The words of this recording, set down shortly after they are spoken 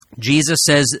Jesus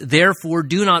says, "Therefore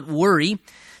do not worry,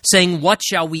 saying, 'What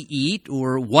shall we eat?'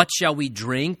 or 'What shall we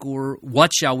drink?' or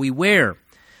 'What shall we wear?'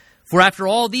 For after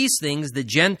all these things the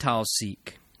Gentiles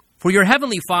seek. For your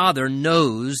heavenly Father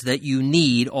knows that you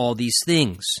need all these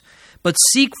things. But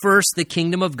seek first the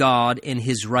kingdom of God and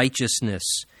his righteousness,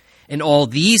 and all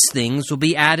these things will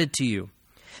be added to you.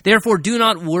 Therefore do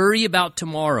not worry about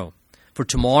tomorrow, for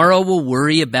tomorrow will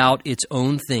worry about its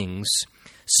own things.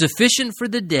 Sufficient for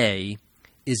the day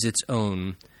is its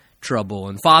own trouble."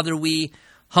 And Father, we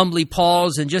humbly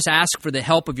pause and just ask for the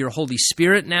help of your Holy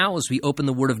Spirit now as we open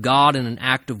the Word of God in an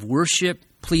act of worship.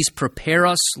 Please prepare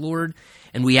us, Lord,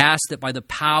 and we ask that by the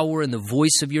power and the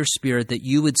voice of your Spirit that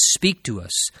you would speak to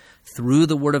us through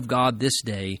the Word of God this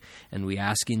day, and we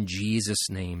ask in Jesus'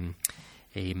 name,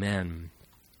 amen.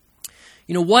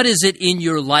 You know, what is it in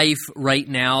your life right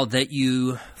now that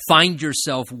you find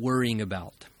yourself worrying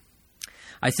about?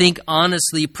 I think,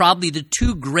 honestly, probably the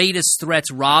two greatest threats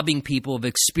robbing people of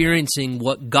experiencing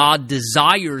what God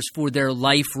desires for their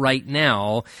life right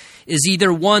now is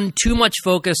either, one, too much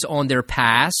focus on their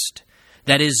past,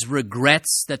 that is,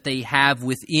 regrets that they have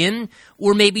within,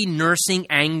 or maybe nursing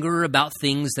anger about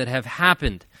things that have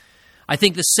happened. I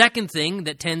think the second thing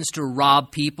that tends to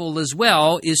rob people as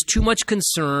well is too much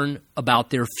concern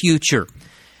about their future.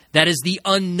 That is the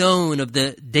unknown of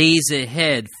the days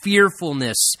ahead,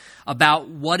 fearfulness about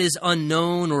what is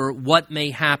unknown or what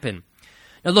may happen.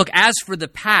 Now look, as for the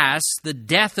past, the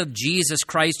death of Jesus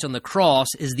Christ on the cross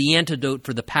is the antidote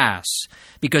for the past,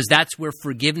 because that's where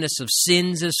forgiveness of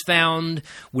sins is found,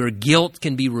 where guilt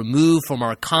can be removed from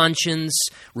our conscience,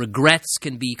 regrets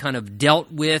can be kind of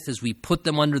dealt with as we put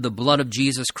them under the blood of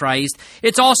Jesus Christ.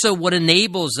 It's also what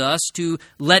enables us to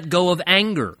let go of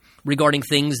anger regarding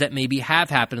things that maybe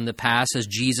have happened in the past, as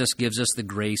Jesus gives us the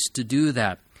grace to do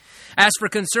that. As for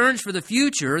concerns for the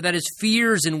future, that is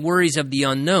fears and worries of the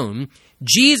unknown,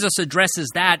 Jesus addresses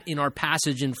that in our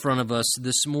passage in front of us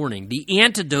this morning. The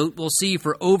antidote we'll see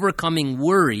for overcoming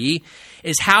worry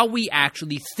is how we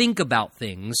actually think about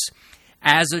things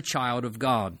as a child of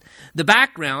God. The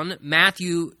background,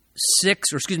 Matthew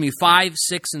 5,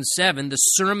 6, and 7, the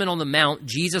Sermon on the Mount,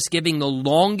 Jesus giving the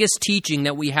longest teaching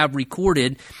that we have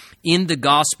recorded in the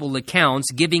gospel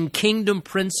accounts, giving kingdom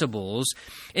principles.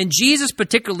 And Jesus,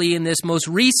 particularly in this most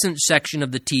recent section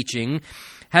of the teaching,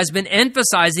 has been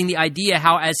emphasizing the idea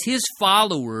how as his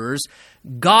followers,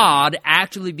 God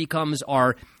actually becomes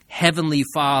our heavenly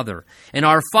Father. And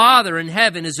our Father in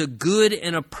heaven is a good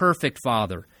and a perfect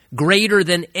Father, greater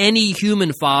than any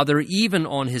human father, even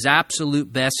on his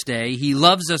absolute best day. He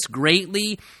loves us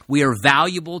greatly. We are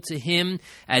valuable to him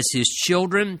as his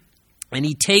children, and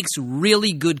he takes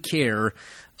really good care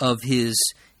of his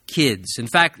kids. In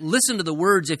fact, listen to the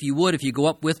words, if you would, if you go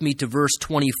up with me to verse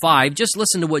 25. Just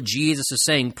listen to what Jesus is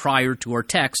saying prior to our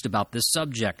text about this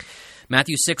subject.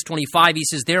 Matthew 6:25, he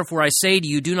says, "Therefore I say to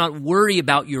you, do not worry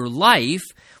about your life,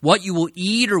 what you will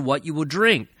eat or what you will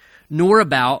drink, nor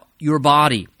about your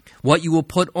body, what you will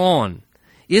put on.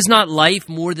 Is not life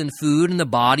more than food, and the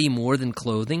body more than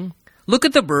clothing? Look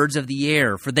at the birds of the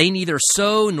air, for they neither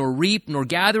sow nor reap nor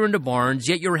gather into barns,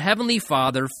 yet your heavenly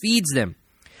Father feeds them.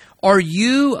 Are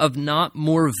you of not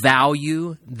more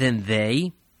value than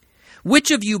they? Which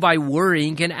of you by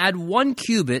worrying can add 1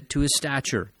 cubit to his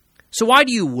stature? So why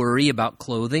do you worry about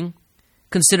clothing?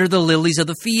 Consider the lilies of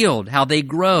the field, how they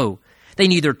grow. They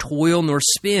neither toil nor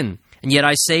spin. And yet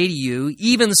I say to you,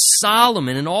 even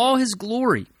Solomon in all his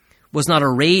glory was not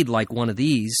arrayed like one of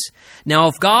these. Now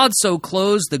if God so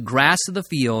clothes the grass of the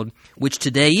field, which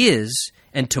today is,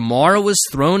 and tomorrow is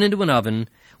thrown into an oven,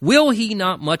 will he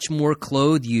not much more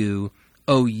clothe you,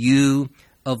 O you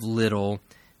of little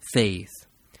faith?"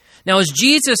 Now as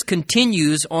Jesus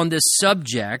continues on this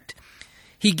subject,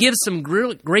 he gives some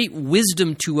great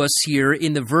wisdom to us here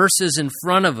in the verses in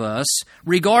front of us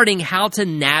regarding how to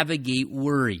navigate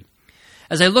worry.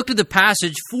 As I looked at the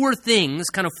passage,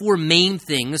 4 main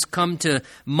things come to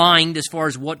mind as far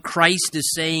as what Christ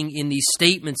is saying in these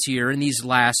statements here in these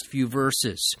last few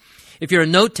verses. If you're a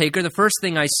note taker, the first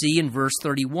thing I see in verse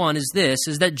 31 is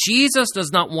that Jesus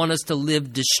does not want us to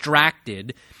live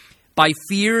distracted by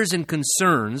fears and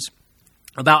concerns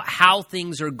about how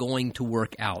things are going to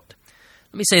work out.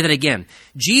 Let me say that again.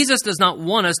 Jesus does not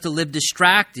want us to live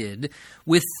distracted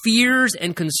with fears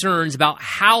and concerns about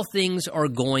how things are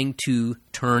going to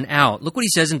turn out. Look what he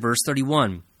says in verse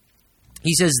 31.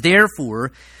 He says,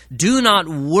 "Therefore, do not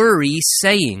worry,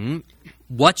 saying,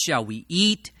 'What shall we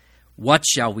eat? What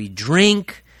shall we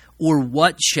drink? Or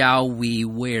what shall we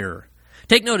wear?'"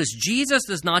 Take notice, Jesus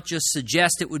does not just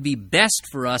suggest it would be best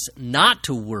for us not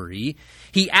to worry.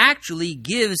 He actually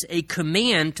gives a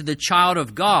command to the child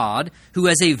of God who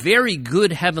has a very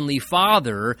good heavenly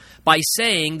Father by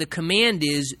saying the command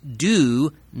is,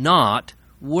 do not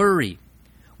worry.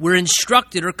 We're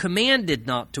instructed or commanded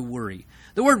not to worry.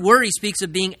 The word worry speaks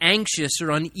of being anxious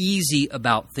or uneasy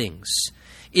about things.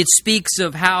 It speaks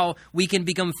of how we can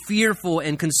become fearful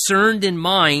and concerned in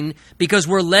mind because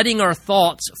we're letting our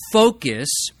thoughts focus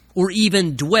or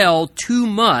even dwell too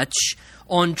much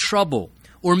on trouble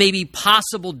or maybe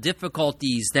possible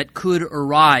difficulties that could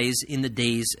arise in the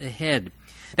days ahead.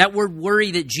 That word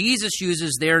worry that Jesus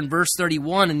uses there in verse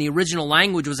 31 in the original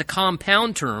language was a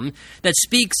compound term that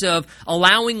speaks of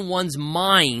allowing one's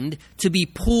mind to be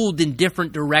pulled in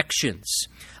different directions,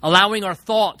 allowing our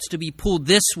thoughts to be pulled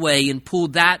this way and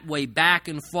pulled that way, back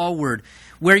and forward,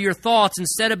 where your thoughts,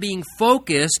 instead of being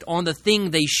focused on the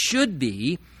thing they should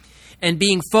be and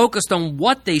being focused on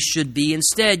what they should be,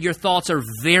 instead your thoughts are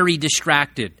very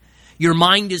distracted. Your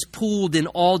mind is pulled in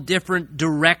all different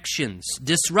directions,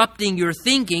 disrupting your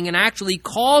thinking and actually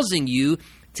causing you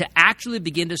to actually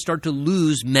begin to start to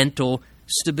lose mental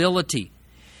stability.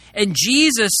 And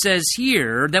Jesus says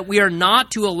here that we are not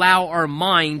to allow our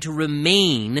mind to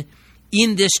remain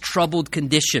in this troubled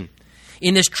condition,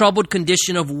 in this troubled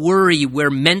condition of worry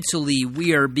where mentally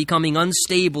we are becoming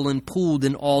unstable and pulled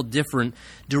in all different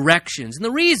directions. And the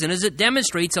reason is it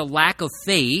demonstrates a lack of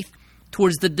faith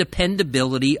towards the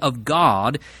dependability of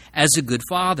God as a good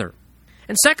father.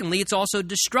 And secondly, it's also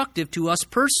destructive to us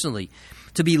personally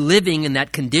to be living in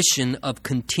that condition of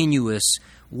continuous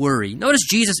worry. Notice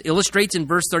Jesus illustrates in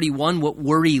verse 31 what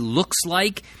worry looks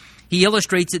like. He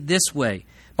illustrates it this way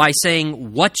by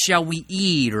saying, what shall we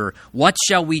eat, or what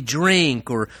shall we drink,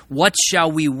 or what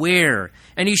shall we wear?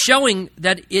 And he's showing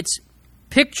that it's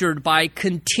pictured by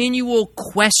continual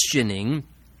questioning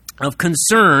of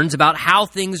concerns about how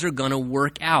things are going to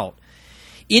work out,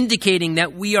 indicating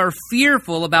that we are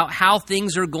fearful about how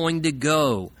things are going to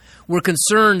go. We're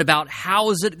concerned about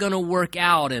how is it going to work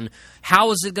out and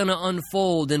how is it going to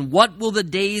unfold and what will the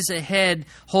days ahead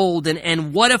hold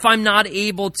and what if I'm not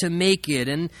able to make it.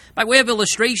 And by way of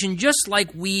illustration, just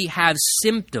like we have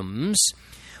symptoms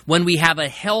when we have a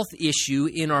health issue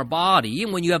in our body,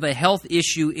 and when you have a health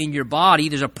issue in your body,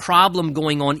 there's a problem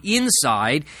going on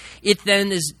inside, it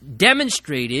then is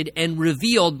demonstrated and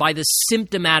revealed by the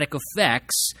symptomatic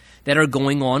effects that are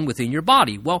going on within your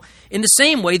body. Well, in the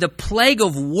same way, the plague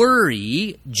of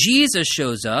worry, Jesus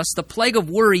shows us, the plague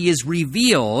of worry is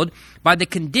revealed by the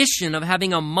condition of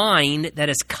having a mind that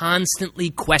is constantly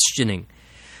questioning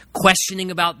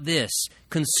about this,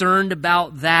 concerned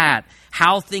about that,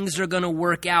 how things are going to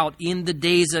work out in the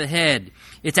days ahead.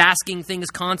 It's asking things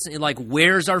constantly like,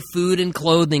 where's our food and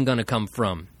clothing going to come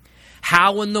from?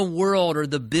 How in the world are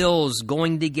the bills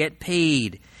going to get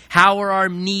paid? How are our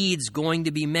needs going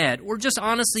to be met? Or just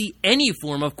honestly, any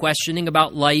form of questioning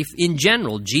about life in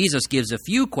general. Jesus gives a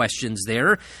few questions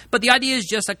there, but the idea is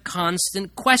just a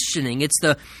constant questioning. It's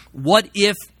the, what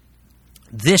if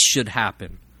this should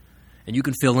happen? And you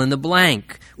can fill in the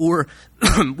blank. Or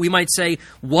we might say,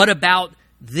 what about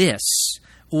this?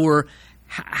 Or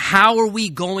how are we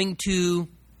going to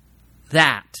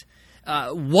that?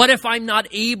 What if I'm not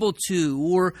able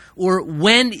to? Or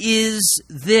when is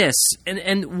this?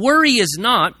 And worry is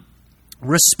not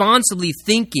responsibly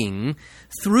thinking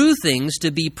through things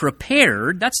to be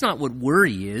prepared. That's not what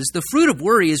worry is. The fruit of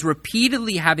worry is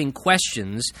repeatedly having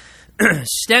questions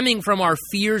stemming from our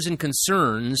fears and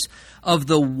concerns of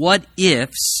the what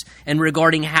ifs and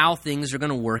regarding how things are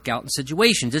going to work out in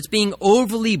situations. It's being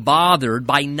overly bothered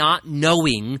by not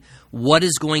knowing what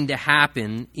is going to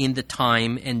happen in the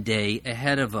time and day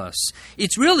ahead of us.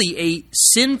 It's really a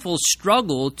sinful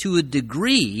struggle to a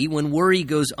degree when worry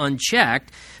goes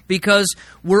unchecked because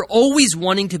we're always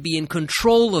wanting to be in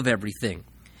control of everything.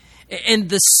 And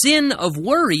the sin of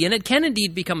worry, and it can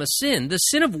indeed become a sin, the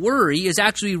sin of worry is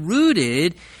actually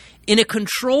rooted in a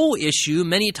control issue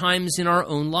many times in our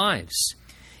own lives,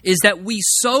 is that we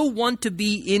so want to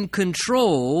be in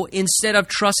control instead of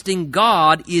trusting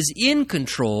God is in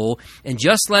control and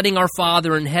just letting our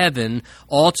Father in heaven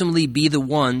ultimately be the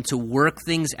one to work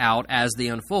things out as they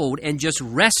unfold, and just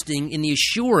resting in the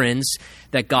assurance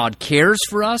that God cares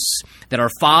for us, that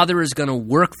our Father is going to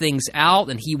work things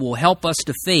out and He will help us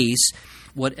to face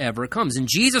whatever comes. And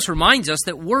Jesus reminds us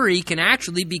that worry can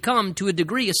actually become, to a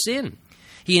degree, a sin.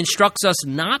 He instructs us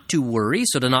not to worry,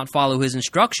 so to not follow His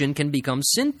instruction can become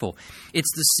sinful.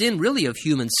 It's the sin, really, of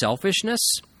human selfishness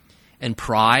and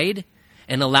pride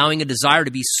and allowing a desire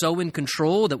to be so in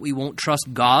control that we won't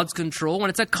trust God's control. And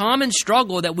it's a common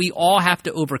struggle that we all have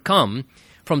to overcome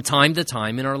from time to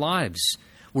time in our lives.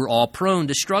 We're all prone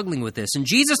to struggling with this. And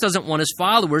Jesus doesn't want his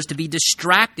followers to be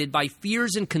distracted by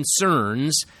fears and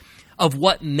concerns of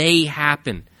what may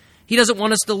happen. He doesn't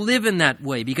want us to live in that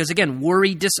way because, again,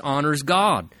 worry dishonors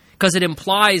God because it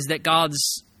implies that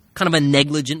God's kind of a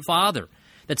negligent father,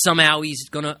 that somehow he's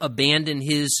going to abandon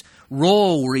his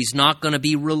role or he's not going to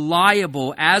be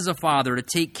reliable as a father to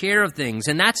take care of things.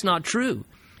 And that's not true.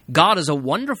 God is a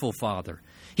wonderful father.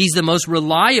 He's the most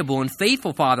reliable and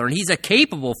faithful father, and he's a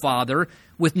capable father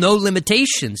with no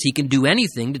limitations. He can do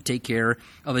anything to take care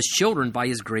of his children by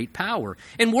his great power.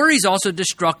 And worry is also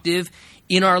destructive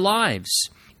in our lives.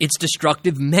 It's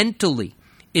destructive mentally.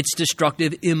 It's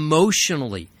destructive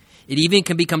emotionally. It even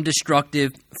can become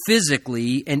destructive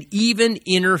physically and even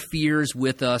interferes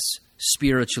with us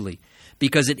spiritually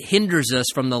because it hinders us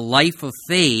from the life of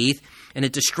faith and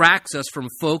it distracts us from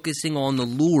focusing on the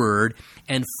Lord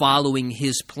and following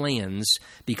his plans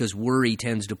because worry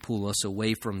tends to pull us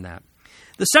away from that.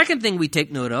 The second thing we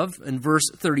take note of in verse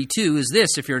 32 is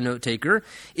this, if you're a note taker,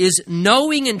 is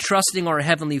knowing and trusting our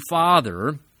Heavenly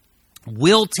Father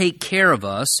will take care of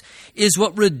us is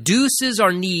what reduces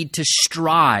our need to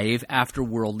strive after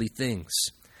worldly things.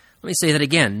 Let me say that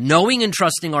again. Knowing and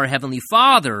trusting our Heavenly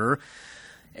Father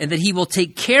and that he will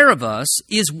take care of us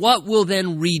is what will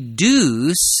then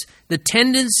reduce the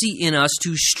tendency in us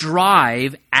to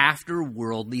strive after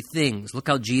worldly things. Look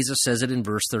how Jesus says it in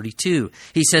verse 32.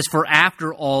 He says, "For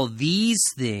after all these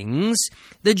things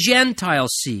the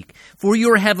Gentiles seek, for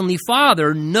your Heavenly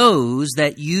Father knows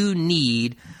that you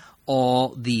need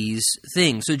all these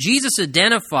things." So Jesus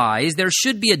identifies there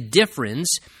should be a difference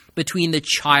between the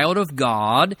child of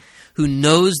God who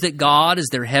knows that God is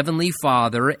their Heavenly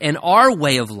Father and our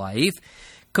way of life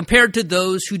compared to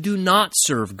those who do not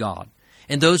serve God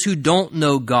and those who don't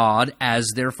know God as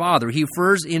their Father. He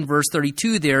refers in verse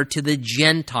 32 there to the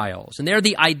Gentiles. And there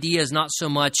the idea is not so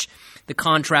much the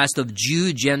contrast of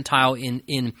Jew, Gentile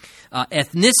in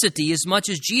ethnicity, as much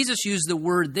as Jesus used the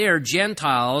word there,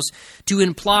 Gentiles, to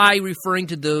imply referring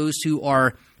to those who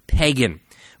are pagan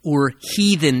or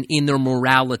heathen in their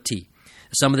morality.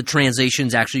 Some of the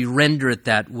translations actually render it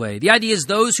that way. The idea is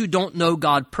those who don't know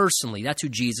God personally. That's who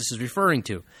Jesus is referring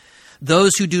to.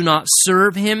 Those who do not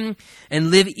serve him and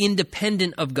live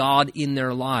independent of God in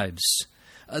their lives.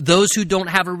 Those who don't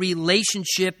have a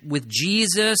relationship with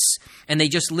Jesus and they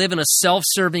just live in a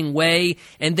self-serving way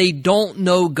and they don't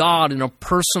know God in a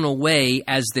personal way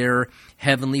as their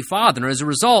Heavenly Father. And as a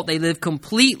result, they live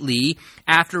completely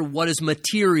after what is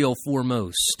material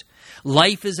foremost.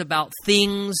 Life is about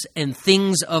things and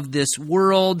things of this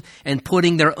world and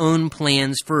putting their own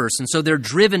plans first. And so they're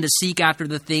driven to seek after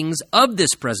the things of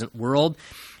this present world.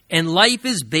 And life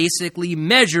is basically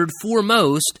measured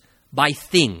foremost by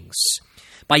things.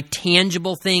 By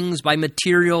tangible things, by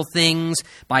material things,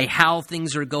 by how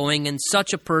things are going. And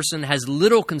such a person has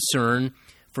little concern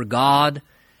for God,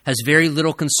 has very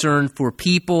little concern for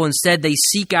people. Instead, they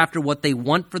seek after what they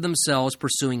want for themselves,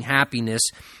 pursuing happiness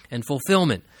and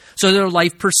fulfillment. So their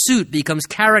life pursuit becomes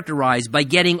characterized by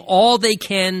getting all they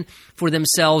can for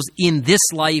themselves in this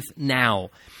life now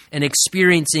and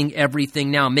experiencing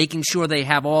everything now, making sure they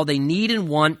have all they need and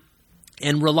want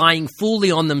and relying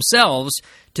fully on themselves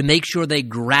to make sure they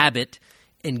grab it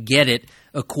and get it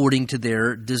according to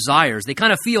their desires. They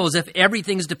kind of feel as if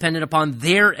everything's dependent upon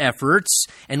their efforts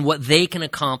and what they can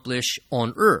accomplish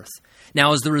on earth.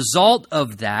 Now, as the result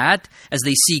of that, as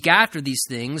they seek after these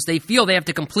things, they feel they have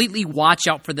to completely watch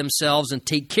out for themselves and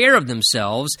take care of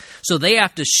themselves. So they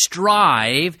have to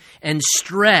strive and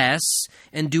stress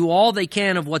and do all they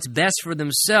can of what's best for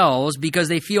themselves because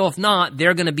they feel if not,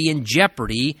 they're going to be in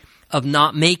jeopardy of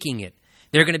not making it.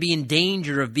 They're going to be in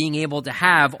danger of being able to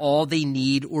have all they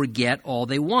need or get all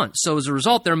they want. So as a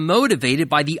result, they're motivated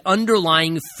by the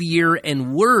underlying fear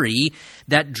and worry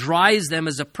that drives them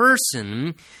as a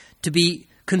person to be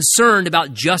concerned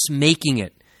about just making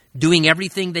it, doing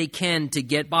everything they can to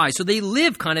get by. So they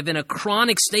live kind of in a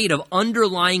chronic state of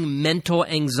underlying mental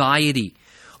anxiety,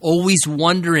 always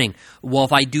wondering, well,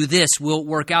 if I do this, will it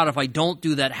work out? If I don't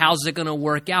do that, how's it going to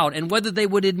work out? And whether they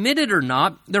would admit it or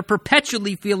not, they're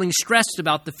perpetually feeling stressed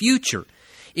about the future.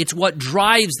 It's what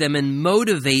drives them and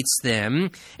motivates them.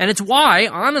 And it's why,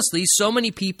 honestly, so many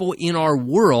people in our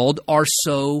world are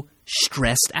so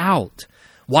stressed out.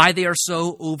 Why they are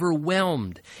so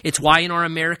overwhelmed. It's why in our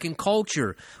American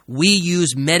culture, we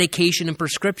use medication and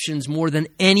prescriptions more than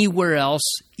anywhere else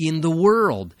in the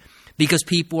world. Because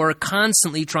people are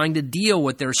constantly trying to deal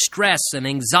with their stress and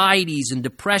anxieties and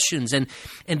depressions and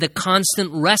the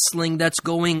constant wrestling that's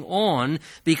going on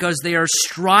because they are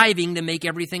striving to make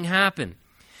everything happen.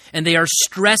 and they are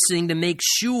stressing to make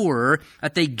sure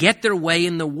that they get their way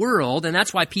in the world. And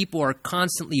that's why people are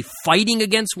constantly fighting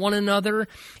against one another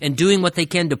and doing what they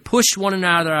can to push one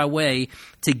another away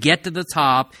to get to the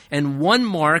top. And one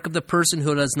mark of the person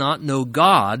who does not know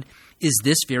God is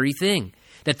this very thing,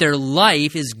 that their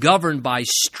life is governed by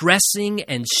stressing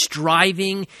and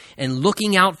striving and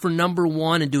looking out for number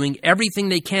one and doing everything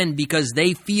they can because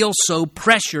they feel so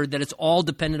pressured that it's all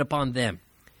dependent upon them.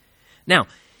 Now,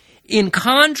 in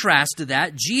contrast to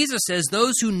that, Jesus says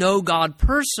those who know God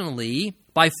personally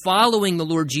by following the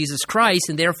Lord Jesus Christ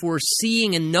and therefore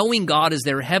seeing and knowing God as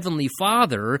their heavenly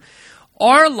Father,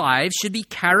 our lives should be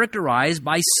characterized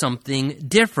by something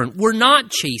different. We're not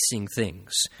chasing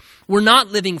things. We're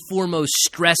not living foremost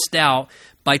stressed out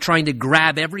by trying to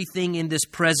grab everything in this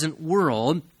present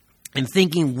world and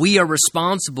thinking we are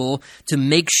responsible to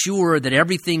make sure that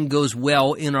everything goes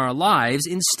well in our lives.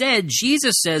 Instead,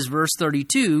 Jesus says, verse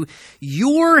 32,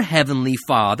 your heavenly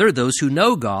Father, those who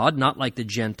know God, not like the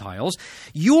Gentiles,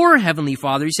 your heavenly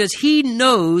Father, he says, he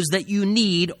knows that you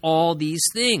need all these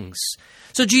things.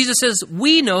 So Jesus says,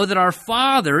 we know that our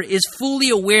Father is fully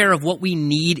aware of what we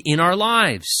need in our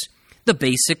lives, the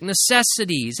basic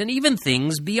necessities, and even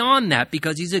things beyond that,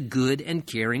 because he's a good and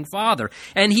caring Father.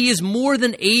 And he is more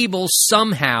than able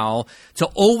somehow to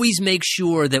always make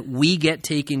sure that we get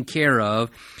taken care of,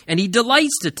 and he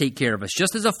delights to take care of us,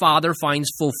 just as a father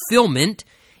finds fulfillment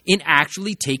in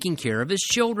actually taking care of his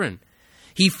children.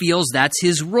 He feels that's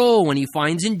his role when he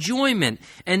finds enjoyment.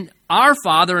 And our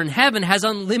Father in heaven has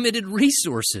unlimited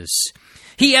resources.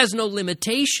 He has no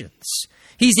limitations.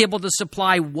 He's able to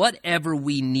supply whatever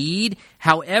we need,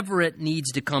 however it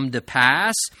needs to come to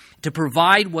pass, to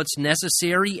provide what's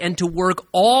necessary, and to work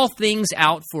all things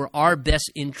out for our best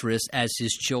interest as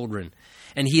his children.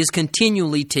 And he is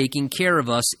continually taking care of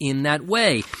us in that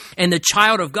way. And the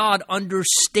child of God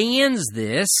understands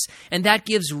this, and that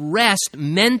gives rest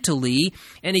mentally,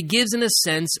 and it gives, in a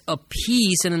sense, a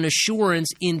peace and an assurance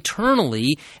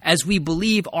internally as we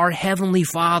believe our Heavenly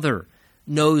Father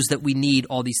knows that we need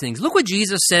all these things. Look what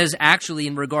Jesus says actually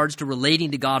in regards to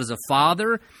relating to God as a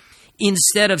father.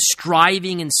 Instead of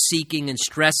striving and seeking and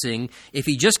stressing, if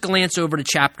you just glance over to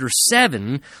chapter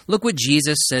 7, look what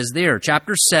Jesus says there.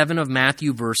 Chapter 7 of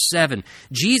Matthew, verse 7.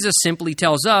 Jesus simply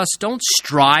tells us, don't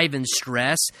strive and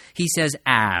stress. He says,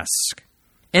 ask,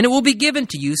 and it will be given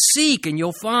to you. Seek, and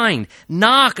you'll find.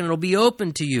 Knock, and it'll be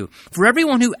open to you. For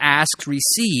everyone who asks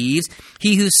receives.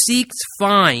 He who seeks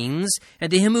finds, and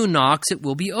to him who knocks it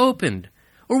will be opened.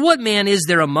 Or what man is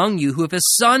there among you who if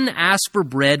his son asks for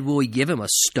bread, will he give him a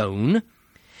stone?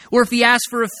 Or if he asks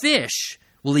for a fish,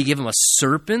 will he give him a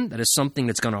serpent? That is something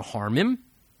that's going to harm him.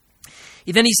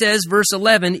 Then he says, verse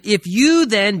 11, if you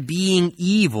then being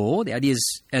evil, the idea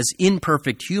is as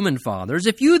imperfect human fathers,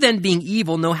 if you then being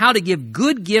evil know how to give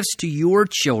good gifts to your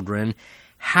children,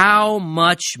 how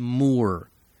much more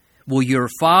will your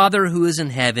Father who is in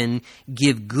heaven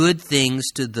give good things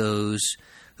to those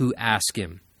who ask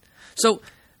him? So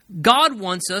God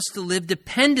wants us to live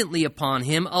dependently upon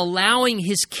him, allowing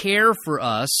his care for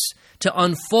us to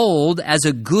unfold as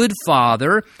a good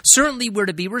father. Certainly we're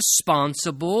to be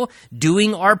responsible,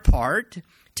 doing our part,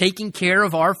 taking care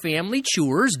of our family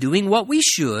chores, doing what we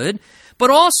should,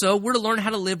 but also we're to learn how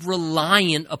to live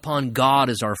reliant upon God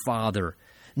as our Father,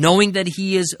 knowing that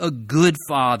he is a good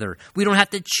Father. We don't have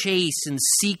to chase and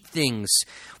seek things.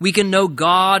 We can know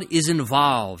God is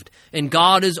involved, and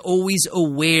God is always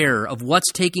aware of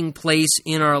what's taking place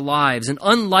in our lives. And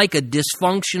unlike a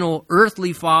dysfunctional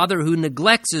earthly father who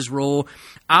neglects his role,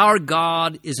 our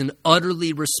God is an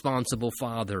utterly responsible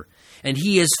Father. And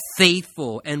he is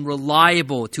faithful and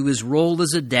reliable to his role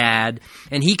as a dad,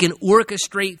 and he can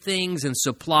orchestrate things and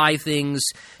supply things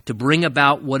to bring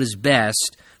about what is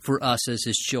best for us as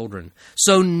his children.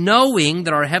 So knowing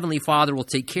that our Heavenly Father will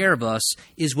take care of us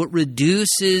is what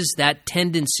reduces that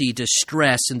tendency to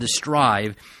stress and to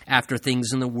strive after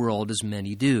things in the world, as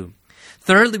many do.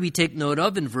 Thirdly, we take note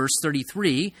of in verse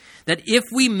 33 that if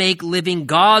we make living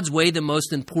God's way the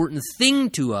most important thing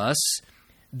to us,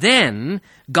 then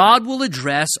God will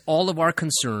address all of our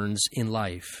concerns in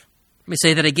life. Let me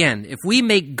say that again. If we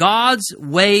make God's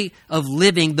way of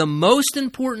living the most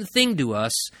important thing to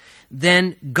us,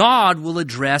 then God will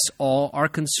address all our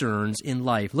concerns in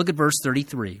life. Look at verse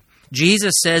 33.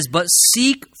 Jesus says, but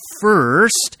seek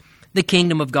first the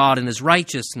kingdom of God and his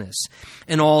righteousness,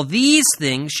 and all these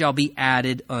things shall be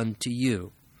added unto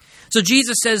you. So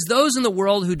Jesus says those in the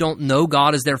world who don't know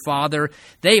God as their Father,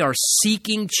 they are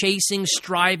seeking, chasing,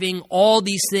 striving, all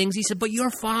these things. He said, but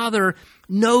your Father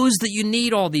knows that you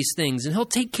need all these things, and he'll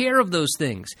take care of those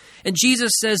things. And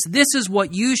Jesus says, this is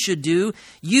what you should do.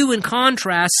 You, in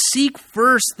contrast, seek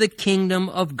first the kingdom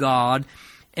of God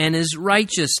and his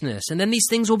righteousness, and then these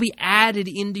things will be added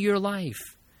into your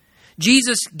life.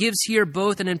 Jesus gives here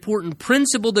both an important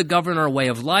principle to govern our way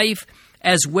of life,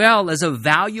 as well as a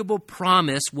valuable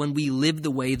promise when we live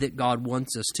the way that God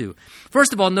wants us to.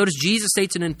 First of all, notice Jesus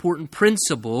states an important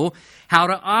principle, how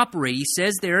to operate. He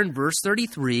says there in verse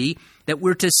 33 that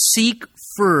we're to seek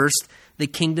first the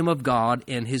kingdom of God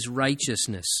and his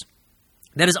righteousness.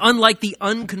 That is unlike the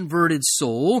unconverted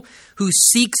soul who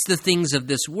seeks the things of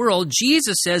this world.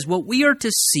 Jesus says what we are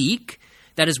to seek,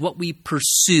 that is what we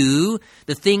pursue,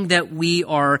 the thing that we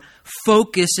are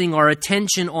focusing our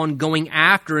attention on going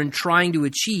after and trying to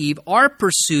achieve, our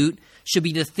pursuit should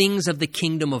be the things of the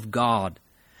kingdom of God.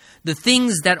 The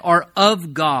things that are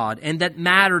of God and that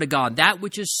matter to God, that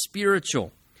which is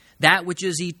spiritual, that which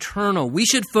is eternal. We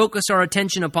should focus our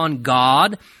attention upon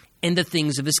God and the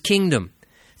things of his kingdom.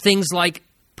 Things like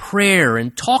prayer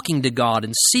and talking to God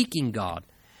and seeking God.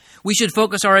 We should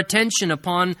focus our attention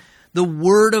upon the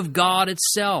Word of God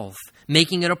itself,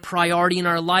 making it a priority in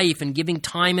our life and giving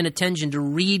time and attention to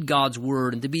read God's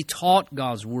Word and to be taught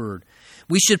God's Word.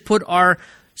 We should put our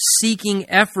seeking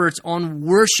efforts on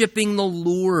worshiping the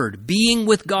Lord, being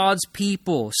with God's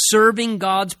people, serving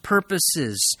God's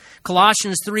purposes.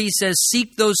 Colossians 3 says,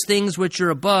 seek those things which are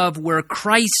above where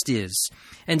Christ is,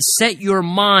 and set your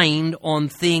mind on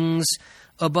things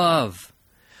above.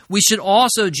 We should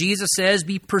also, Jesus says,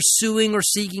 be pursuing or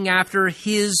seeking after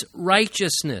his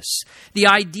righteousness. The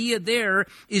idea there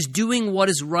is doing what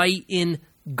is right in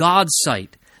God's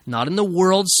sight, not in the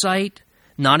world's sight,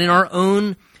 not in our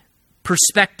own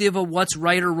perspective of what's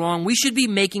right or wrong. We should be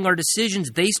making our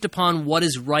decisions based upon what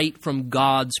is right from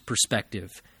God's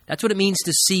perspective. That's what it means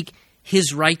to seek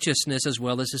his righteousness as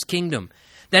well as his kingdom.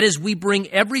 That is, we bring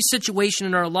every situation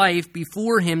in our life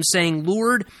before him saying,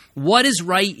 Lord, what is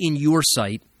right in your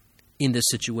sight in this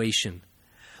situation?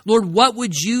 Lord, what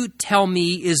would you tell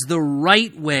me is the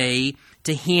right way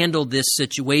to handle this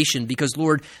situation? Because,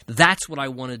 Lord, that's what I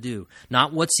want to do.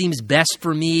 Not what seems best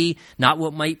for me, not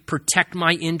what might protect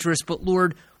my interest, but,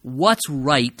 Lord, what's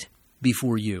right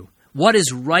before you? What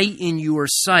is right in your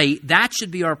sight? That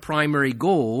should be our primary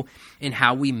goal in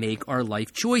how we make our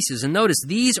life choices. And notice,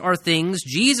 these are things,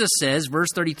 Jesus says, verse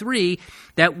 33,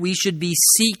 that we should be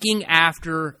seeking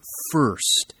after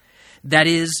first. That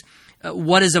is,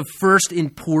 what is of first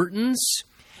importance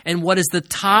and what is the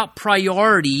top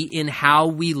priority in how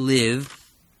we live,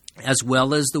 as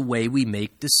well as the way we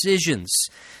make decisions.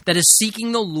 That is,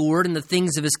 seeking the Lord and the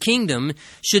things of his kingdom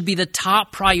should be the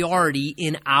top priority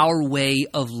in our way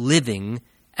of living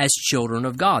as children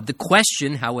of God. The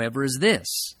question, however, is this: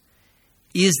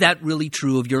 is that really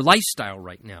true of your lifestyle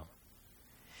right now?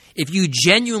 If you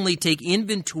genuinely take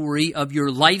inventory of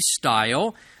your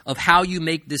lifestyle, of how you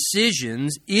make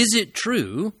decisions, is it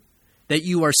true that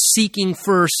you are seeking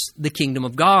first the kingdom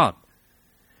of God?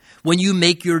 When you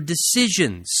make your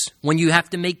decisions, when you have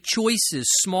to make choices,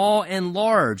 small and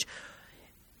large,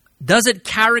 does it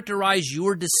characterize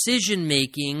your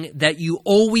decision-making that you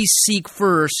always seek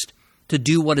first to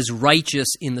do what is righteous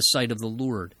in the sight of the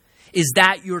Lord? Is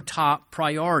that your top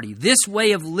priority? This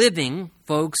way of living,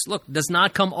 folks, look, does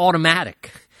not come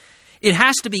automatic. It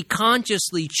has to be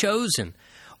consciously chosen.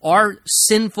 Our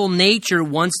sinful nature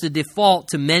wants to default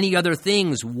to many other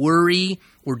things: worry,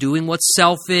 or doing what's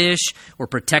selfish, or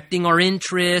protecting our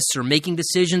interests, or making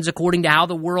decisions according to how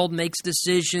the world makes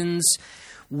decisions.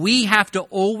 We have to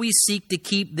always seek to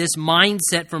keep this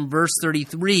mindset from verse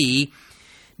 33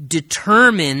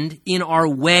 determined in our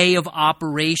way of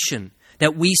operation.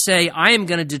 That we say, I am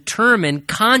going to determine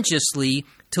consciously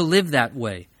to live that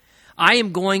way. I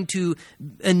am going to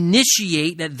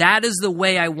initiate that is the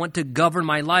way I want to govern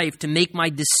my life, to make my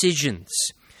decisions,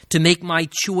 to make my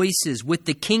choices with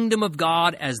the kingdom of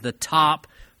God as the top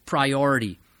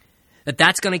priority.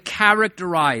 That's going to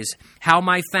characterize how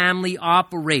my family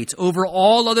operates. Over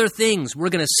all other things, we're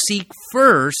going to seek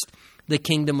first the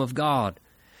kingdom of God.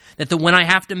 That when I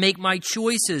have to make my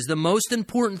choices, the most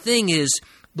important thing is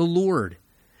the Lord.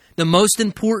 The most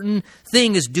important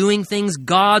thing is doing things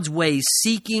God's way,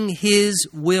 seeking his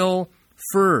will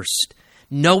first.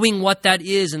 Knowing what that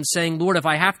is and saying, Lord, if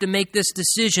I have to make this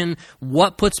decision,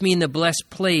 what puts me in the blessed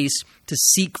place to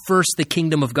seek first the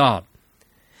kingdom of God?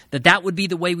 That would be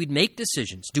the way we'd make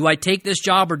decisions. Do I take this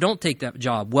job or don't take that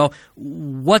job? Well,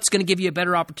 what's going to give you a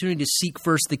better opportunity to seek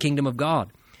first the kingdom of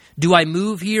God? Do I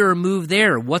move here or move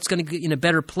there? What's going to get in a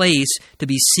better place to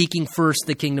be seeking first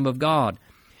the kingdom of God?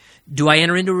 Do I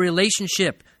enter into a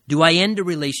relationship Do I end a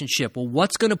relationship? Well,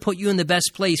 what's going to put you in the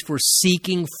best place for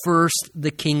seeking first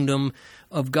the kingdom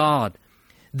of God?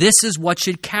 This is what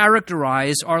should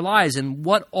characterize our lives. And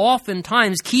what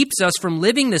oftentimes keeps us from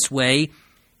living this way,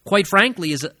 quite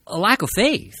frankly, is a lack of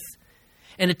faith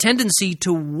and a tendency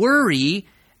to worry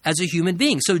as a human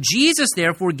being. So Jesus,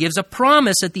 therefore, gives a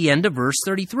promise at the end of verse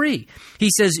 33. He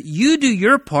says, you do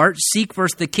your part, seek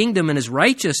first the kingdom and his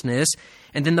righteousness,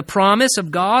 and then the promise of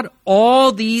God,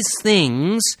 all these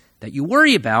things that you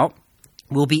worry about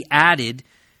will be added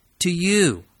to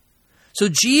you. So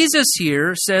Jesus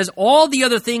here says all the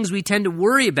other things we tend to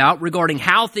worry about regarding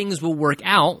how things will work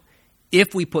out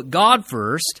if we put God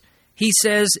first, he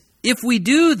says if we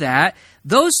do that,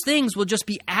 those things will just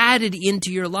be added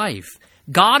into your life.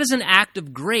 God, as an act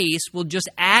of grace, will just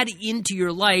add into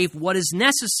your life what is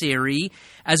necessary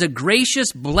as a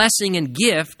gracious blessing and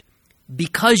gift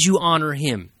because you honor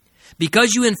him.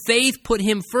 Because you in faith put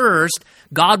him first,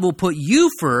 God will put you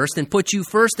first and put you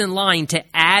first in line to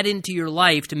add into your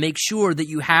life to make sure that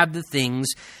you have the things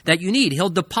that you need. He'll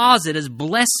deposit as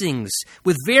blessings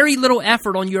with very little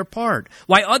effort on your part.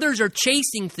 While others are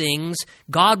chasing things,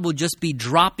 God will just be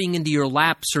dropping into your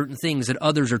lap certain things that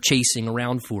others are chasing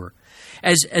around for.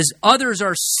 As others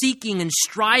are seeking and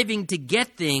striving to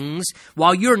get things,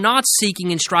 while you're not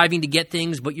seeking and striving to get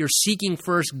things, but you're seeking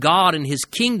first God and his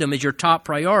kingdom as your top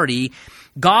priority,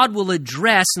 God will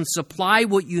address and supply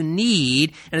what you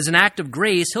need, and as an act of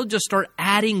grace, he'll just start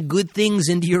adding good things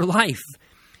into your life.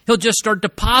 He'll just start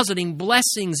depositing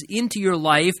blessings into your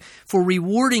life for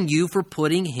rewarding you for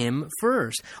putting him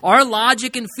first. Our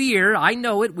logic and fear, I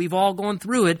know it, we've all gone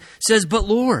through it, says, but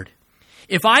Lord,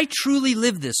 if I truly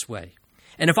live this way,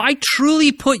 and if I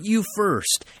truly put you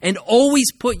first and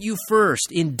always put you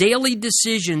first in daily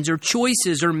decisions or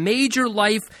choices or major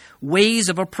life ways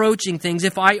of approaching things,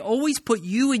 if I always put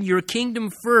you and your kingdom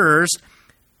first,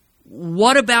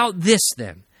 what about this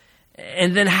then?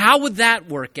 And then how would that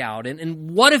work out? And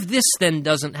what if this then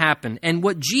doesn't happen? And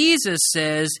what Jesus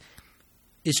says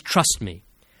is, trust me.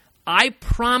 I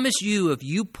promise you, if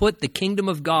you put the kingdom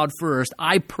of God first,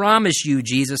 I promise you,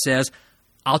 Jesus says,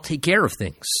 I'll take care of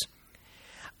things.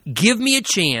 Give me a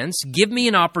chance, give me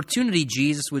an opportunity,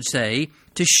 Jesus would say,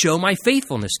 to show my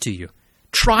faithfulness to you.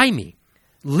 Try me.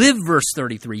 Live verse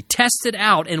 33. Test it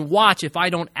out and watch if I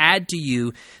don't add to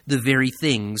you the very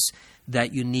things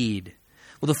that you need.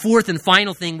 Well, the fourth and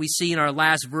final thing we see in our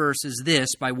last verse is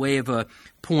this, by way of a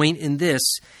point in this,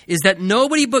 is that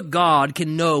nobody but God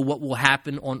can know what will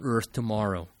happen on earth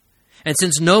tomorrow. And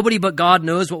since nobody but God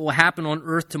knows what will happen on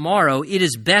earth tomorrow, it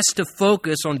is best to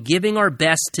focus on giving our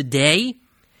best today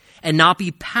and not be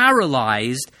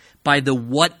paralyzed by the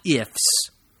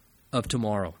what-ifs of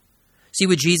tomorrow. See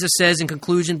what Jesus says in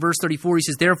conclusion, verse 34, he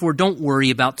says, therefore, don't worry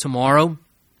about tomorrow,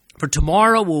 for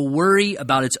tomorrow will worry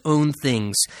about its own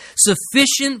things.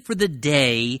 Sufficient for the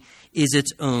day is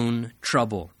its own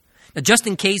trouble. Now, just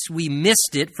in case we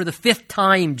missed it, for the fifth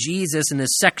time, Jesus in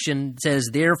this section says,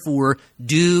 therefore,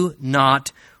 do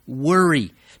not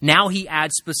worry. Now he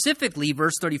adds specifically,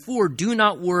 verse 34, do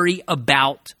not worry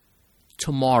about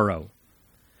tomorrow.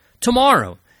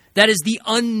 Tomorrow, that is the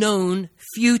unknown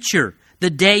future,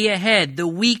 the day ahead, the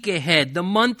week ahead, the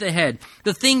month ahead,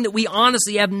 the thing that we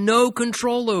honestly have no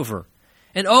control over.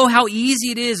 And oh, how easy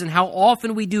it is and how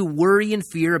often we do worry and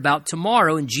fear about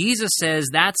tomorrow. And Jesus says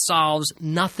that solves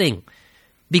nothing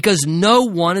because no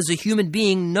one as a human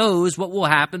being knows what will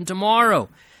happen tomorrow.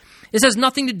 This has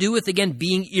nothing to do with, again,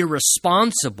 being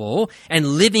irresponsible and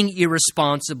living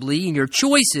irresponsibly in your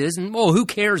choices. And, oh, who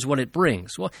cares what it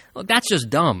brings? Well, look, that's just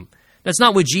dumb. That's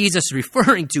not what Jesus is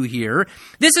referring to here.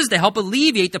 This is to help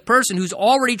alleviate the person who's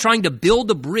already trying to build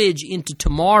a bridge into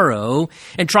tomorrow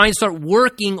and try and start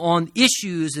working on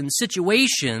issues and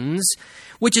situations,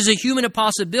 which is a human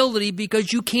impossibility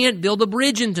because you can't build a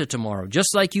bridge into tomorrow,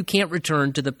 just like you can't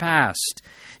return to the past.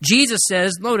 Jesus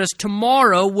says, notice,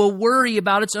 tomorrow will worry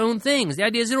about its own things. The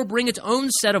idea is it'll bring its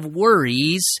own set of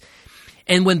worries.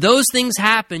 And when those things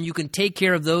happen, you can take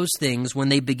care of those things when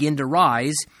they begin to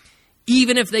rise,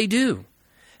 even if they do.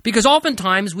 Because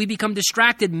oftentimes we become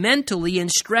distracted mentally and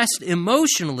stressed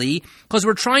emotionally because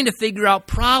we're trying to figure out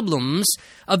problems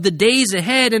of the days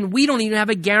ahead and we don't even have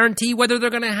a guarantee whether they're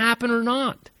going to happen or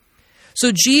not.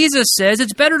 So Jesus says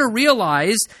it's better to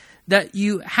realize that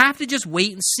you have to just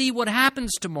wait and see what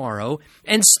happens tomorrow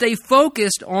and stay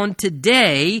focused on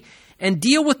today and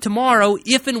deal with tomorrow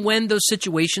if and when those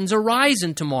situations arise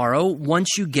in tomorrow once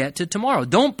you get to tomorrow.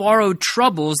 Don't borrow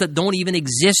troubles that don't even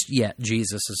exist yet,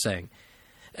 Jesus is saying.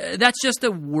 That's just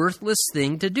a worthless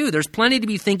thing to do. There's plenty to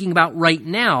be thinking about right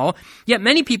now, yet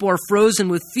many people are frozen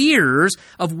with fears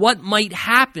of what might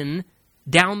happen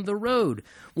down the road.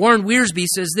 Warren Wiersbe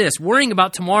says this: worrying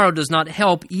about tomorrow does not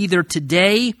help either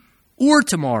today or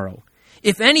tomorrow.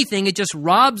 If anything, it just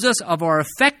robs us of our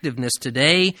effectiveness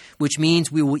today, which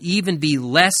means we will even be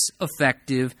less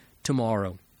effective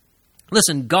tomorrow.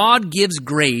 Listen, God gives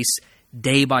grace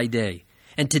day by day.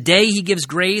 And today he gives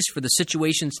grace for the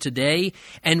situations today.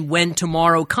 And when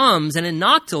tomorrow comes, and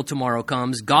not till tomorrow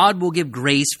comes, God will give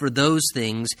grace for those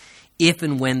things if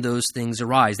and when those things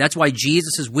arise. That's why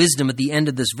Jesus' wisdom at the end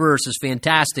of this verse is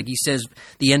fantastic. He says,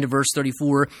 the end of verse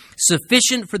 34,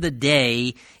 sufficient for the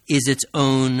day is its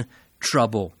own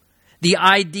trouble. The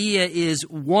idea is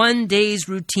one day's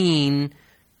routine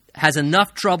has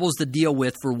enough troubles to deal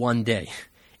with for one day.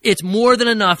 It's more than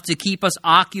enough to keep us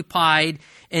occupied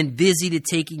and busy to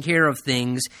taking care of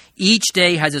things. Each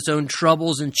day has its own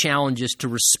troubles and challenges to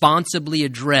responsibly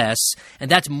address, and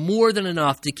that's more than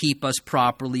enough to keep us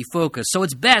properly focused. So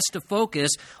it's best to focus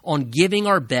on giving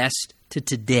our best to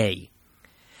today.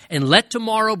 And let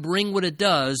tomorrow bring what it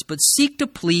does, but seek to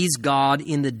please God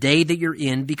in the day that you're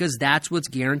in, because that's what's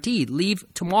guaranteed. Leave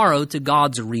tomorrow to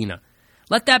God's arena.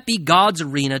 Let that be God's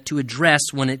arena to address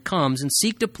when it comes, and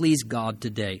seek to please God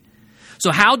today.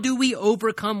 So how do we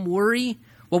overcome worry?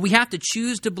 Well, we have to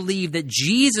choose to believe that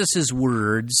Jesus'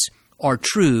 words are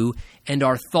true, and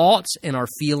our thoughts and our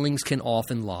feelings can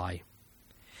often lie.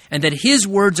 And that his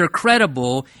words are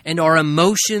credible, and our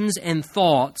emotions and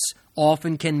thoughts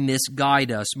often can misguide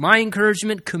us. My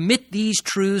encouragement, commit these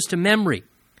truths to memory,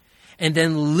 and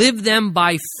then live them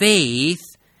by faith,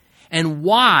 and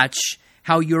watch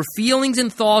how your feelings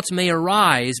and thoughts may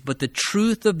arise, but the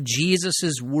truth of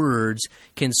Jesus' words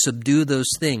can subdue those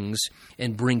things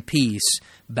and bring peace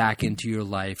back into your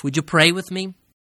life. Would you pray with me?